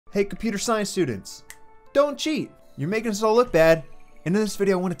Hey computer science students, don't cheat. You're making us all look bad. And in this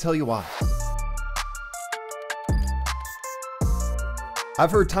video, I want to tell you why.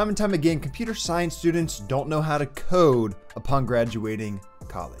 I've heard time and time again, computer science students don't know how to code upon graduating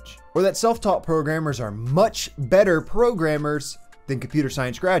college. Or that self-taught programmers are much better programmers than computer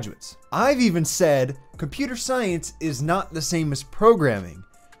science graduates. I've even said computer science is not the same as programming.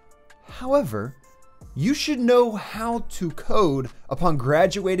 However, you should know how to code upon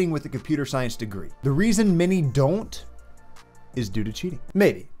graduating with a computer science degree. The reason many don't is due to cheating.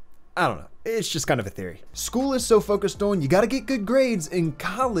 Maybe. I don't know. It's just kind of a theory. School is so focused on you gotta get good grades, and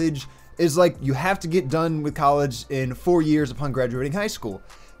college is like you have to get done with college in 4 years upon graduating high school.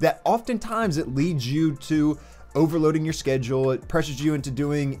 That oftentimes it leads you to overloading your schedule. It pressures you into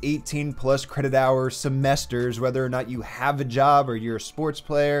doing 18 plus credit hour semesters, whether or not you have a job or you're a sports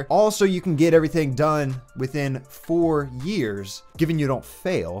player. Also, you can get everything done within 4 years, given you don't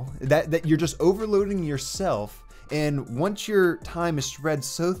fail. That you're just overloading yourself. And once your time is spread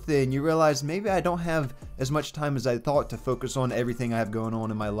so thin, you realize maybe I don't have as much time as I thought to focus on everything I have going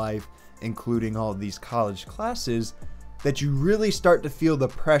on in my life, including all these college classes, that you really start to feel the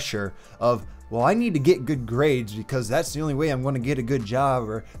pressure of, well, I need to get good grades because that's the only way I'm going to get a good job,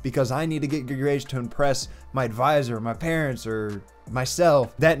 or because I need to get good grades to impress my advisor, my parents, or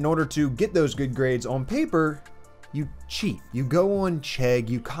myself. That in order to get those good grades on paper, you cheat. You go on Chegg,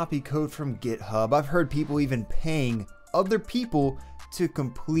 you copy code from GitHub. I've heard people even paying other people to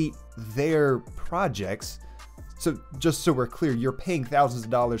complete their projects. So just so we're clear, you're paying thousands of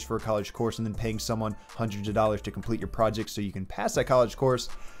dollars for a college course and then paying someone hundreds of dollars to complete your project so you can pass that college course.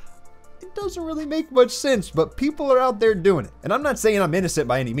 It doesn't really make much sense, but people are out there doing it. And I'm not saying I'm innocent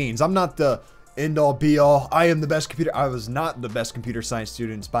by any means. I'm not the end all be all. I am the best computer. I was not the best computer science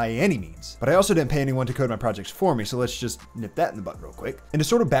students by any means, but I also didn't pay anyone to code my projects for me. So let's just nip that in the bud real quick. And to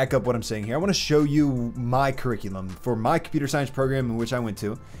sort of back up what I'm saying here, I want to show you my curriculum for my computer science program in which I went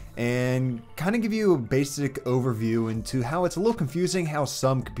to, and kind of give you a basic overview into how it's a little confusing how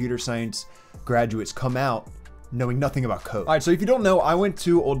some computer science graduates come out knowing nothing about code. All right, so if you don't know, I went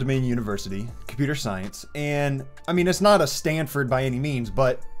to Old Dominion University, computer science, and I mean, it's not a Stanford by any means,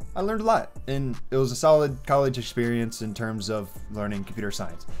 but I learned a lot, and it was a solid college experience in terms of learning computer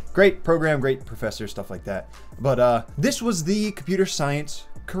science. Great program, great professor, stuff like that. But this was the computer science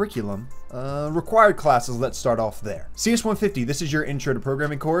curriculum. Required classes, let's start off there. CS 150, this is your intro to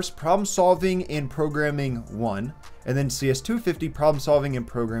programming course, problem solving in programming 1, and then CS 250, problem solving in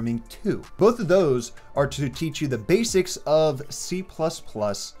programming 2. Both of those are to teach you the basics of C++.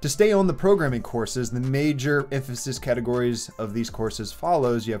 To stay on the programming courses, the major emphasis categories of these courses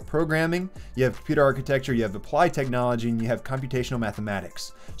follows. You have programming, you have computer architecture, you have applied technology, and you have computational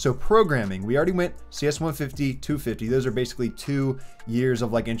mathematics. So programming, we already went CS 150, 250. Those are basically 2 years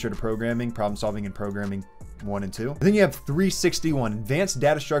of like intro to programming, problem solving and programming 1 and 2. And then you have 361, advanced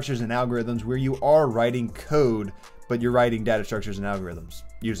data structures and algorithms, where you are writing code, but you're writing data structures and algorithms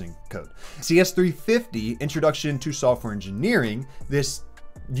using code. CS 350, introduction to software engineering. This,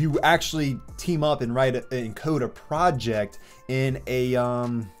 you actually team up and write and code a project in a,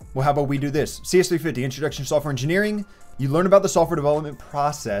 well, how about we do this? CS 350, introduction to software engineering. You learn about the software development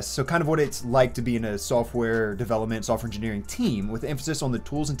process, so kind of what it's like to be in a software development, software engineering team, with emphasis on the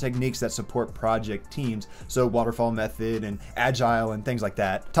tools and techniques that support project teams, so waterfall method and agile and things like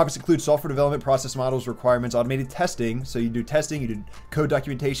that. Topics include software development, process models, requirements, automated testing, so you do testing, you do code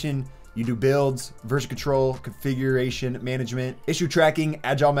documentation, you do builds, version control, configuration management, issue tracking,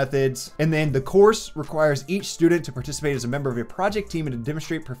 agile methods. And then the course requires each student to participate as a member of a project team and to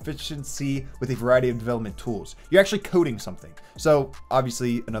demonstrate proficiency with a variety of development tools. You're actually coding something. So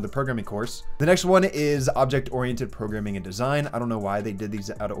obviously another programming course. The next one is object-oriented programming and design. I don't know why they did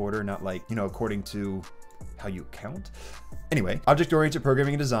these out of order, not like, you know, according to how you count. Anyway, object-oriented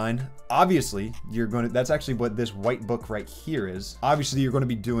programming and design. Obviously, you're going to, that's actually what this white book right here is. Obviously, you're going to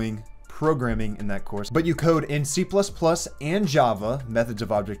be doing programming in that course, but you code in C++ and Java, methods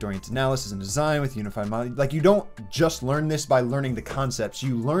of object-oriented analysis and design with unified modeling. Like, you don't just learn this by learning the concepts.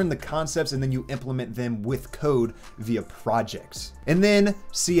 You learn the concepts and then you implement them with code via projects. And then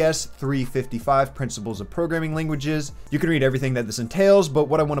CS 355, principles of programming languages. You can read everything that this entails, but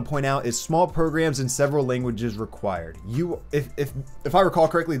what I want to point out is small programs in several languages required. If I recall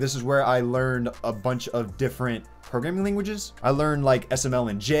correctly, this is where I learned a bunch of different programming languages. I learned like SML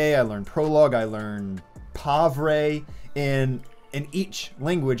and J, I learned Prolog, I learned Pavre, and in each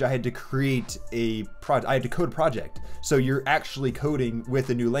language I had to create a project, I had to code a project. So you're actually coding with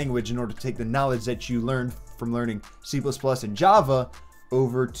a new language in order to take the knowledge that you learned from learning C++ and Java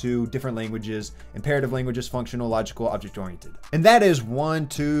over to different languages: imperative languages, functional, logical, object-oriented. And that is 1,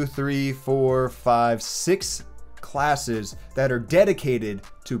 2, 3, 4, 5, 6 classes that are dedicated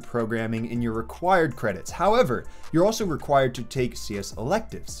to programming in your required credits. However, you're also required to take CS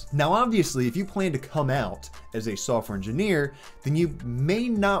electives. Now, obviously, if you plan to come out as a software engineer, then you may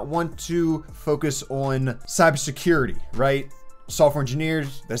not want to focus on cybersecurity, right? Software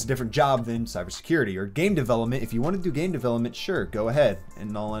engineers, that's a different job than cybersecurity. Or game development. If you want to do game development, sure, go ahead.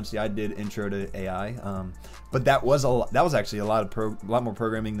 In all honesty, I did intro to AI, but that was actually a lot more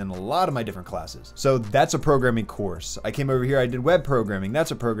programming than a lot of my different classes. So that's a programming course. I came over here, I did web programming.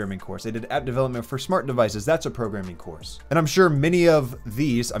 That's a programming course. I did app development for smart devices. That's a programming course. And I'm sure many of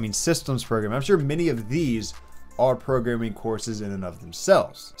these, I mean systems programming, I'm sure many of these are programming courses in and of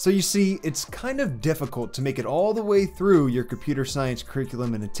themselves. So you see, it's kind of difficult to make it all the way through your computer science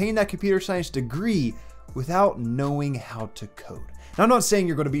curriculum and attain that computer science degree without knowing how to code. Now, I'm not saying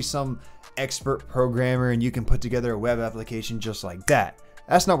you're going to be some expert programmer and you can put together a web application just like that.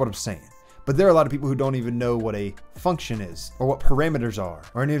 That's not what I'm saying. But there are a lot of people who don't even know what a function is, or what parameters are,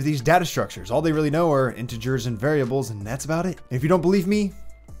 or any of these data structures. All they really know are integers and variables, and that's about it. And if you don't believe me,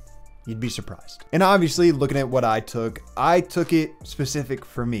 you'd be surprised. And obviously, looking at what I took it specific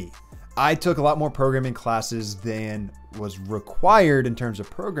for me. I took a lot more programming classes than was required in terms of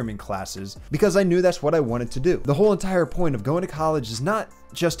programming classes because I knew that's what I wanted to do. The whole entire point of going to college is not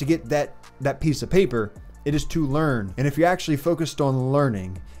just to get that piece of paper, it is to learn. And if you're actually focused on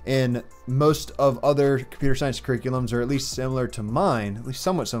learning, and most of other computer science curriculums are at least similar to mine, at least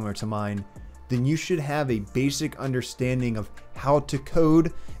somewhat similar to mine, then you should have a basic understanding of how to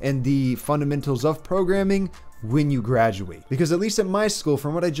code and the fundamentals of programming when you graduate. Because at least at my school,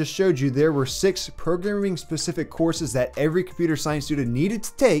 from what I just showed you, there were 6 programming specific courses that every computer science student needed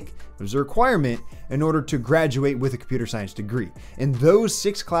to take. It was a requirement in order to graduate with a computer science degree. And those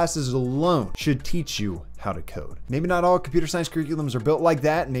 6 classes alone should teach you how to code. Maybe not all computer science curriculums are built like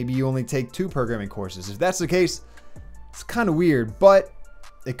that. Maybe you only take 2 programming courses. If that's the case, it's kind of weird, but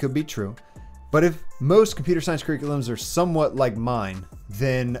it could be true. But if most computer science curriculums are somewhat like mine,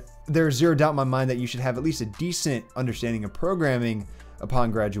 then there's zero doubt in my mind that you should have at least a decent understanding of programming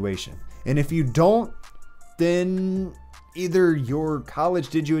upon graduation. And if you don't, then either your college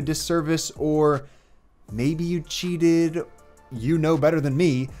did you a disservice, or maybe you cheated, you know better than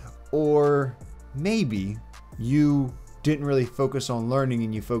me, or maybe you didn't really focus on learning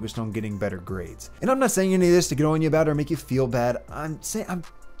and you focused on getting better grades. And I'm not saying any of this to get on you about it or make you feel bad. I'm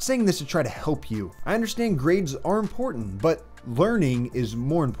saying this to try to help you. I understand grades are important, but learning is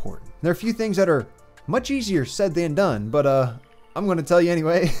more important. There are a few things that are much easier said than done, but I'm going to tell you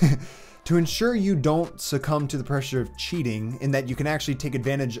anyway. To ensure you don't succumb to the pressure of cheating and that you can actually take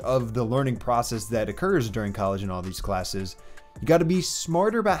advantage of the learning process that occurs during college and all these classes, you got to be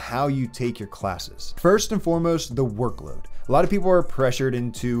smarter about how you take your classes. First and foremost, the workload. A lot of people are pressured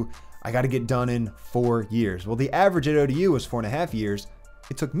into, I got to get done in 4 years. Well, the average at ODU was 4.5 years.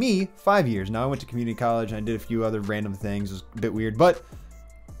 It took me 5 years. Now I went to community college and I did a few other random things. It was a bit weird, but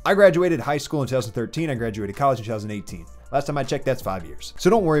I graduated high school in 2013. I graduated college in 2018. Last time I checked, that's 5 years. So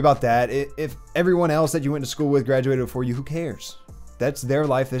don't worry about that. If everyone else that you went to school with graduated before you, who cares? That's their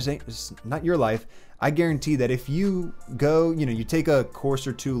life. It's not your life. I guarantee that if you go, you take a course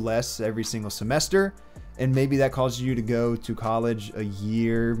or 2 less every single semester, and maybe that causes you to go to college a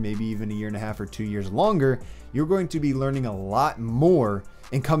year, maybe even a 1.5 years or 2 years longer, you're going to be learning a lot more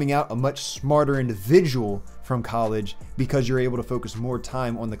and coming out a much smarter individual from college because you're able to focus more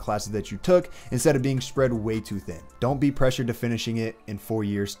time on the classes that you took instead of being spread way too thin. Don't be pressured to finishing it in 4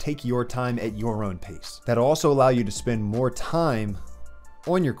 years. Take your time at your own pace. That'll also allow you to spend more time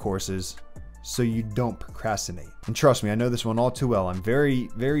on your courses so you don't procrastinate. And trust me, I know this one all too well. I'm very,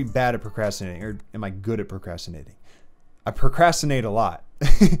 very bad at procrastinating. Or am I good at procrastinating? I procrastinate a lot.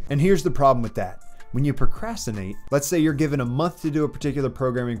 And here's the problem with that. When you procrastinate, let's say you're given a month to do a particular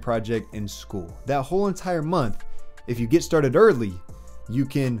programming project in school. That whole entire month, if you get started early, you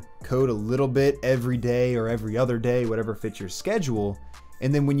can code a little bit every day or every other day, whatever fits your schedule.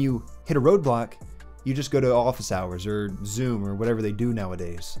 And then when you hit a roadblock, you just go to office hours or Zoom or whatever they do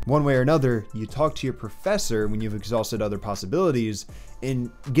nowadays. One way or another, you talk to your professor when you've exhausted other possibilities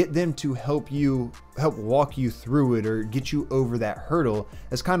and get them to help walk you through it or get you over that hurdle.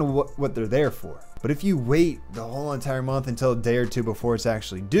 That's kind of what they're there for. But if you wait the whole entire month until a day or two before it's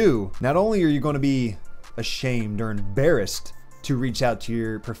actually due, not only are you going to be ashamed or embarrassed to reach out to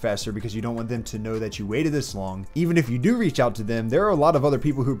your professor because you don't want them to know that you waited this long. Even if you do reach out to them, there are a lot of other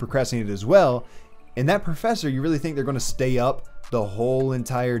people who procrastinated as well. And that professor, you really think they're going to stay up the whole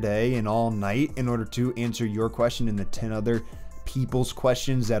entire day and all night in order to answer your question and the 10 other people's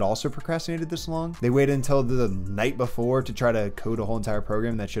questions that also procrastinated this long. They waited until the night before to try to code a whole entire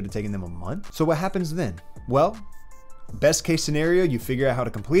program that should have taken them a month. So what happens then? Well, best case scenario, you figure out how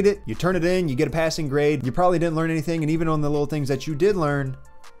to complete it, you turn it in, you get a passing grade, you probably didn't learn anything, and even on the little things that you did learn,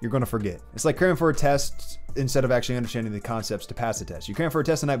 you're gonna forget. It's like cramming for a test instead of actually understanding the concepts to pass the test. You cram for a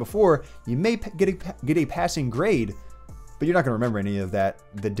test the night before, you may get a passing grade, but you're not gonna remember any of that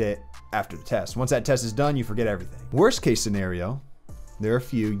the day after the test. Once that test is done, you forget everything. Worst case scenario, there are a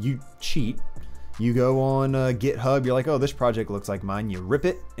few, you cheat. You go on GitHub, you're like, oh, this project looks like mine. You rip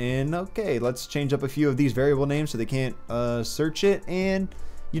it, and okay, let's change up a few of these variable names so they can't search it, and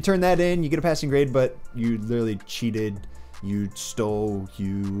you turn that in, you get a passing grade, but you literally cheated, you stole,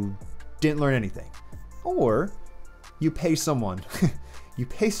 you didn't learn anything. Or you pay someone, you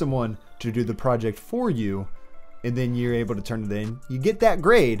pay someone to do the project for you, and then you're able to turn it in. You get that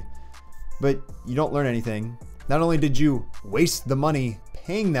grade, but you don't learn anything. Not only did you waste the money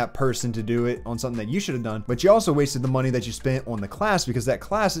paying that person to do it on something that you should have done, but you also wasted the money that you spent on the class, because that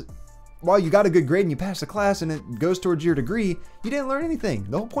class, while you got a good grade and you passed the class and it goes towards your degree, you didn't learn anything.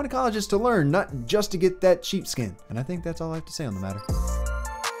 The whole point of college is to learn, not just to get that sheepskin. And I think that's all I have to say on the matter.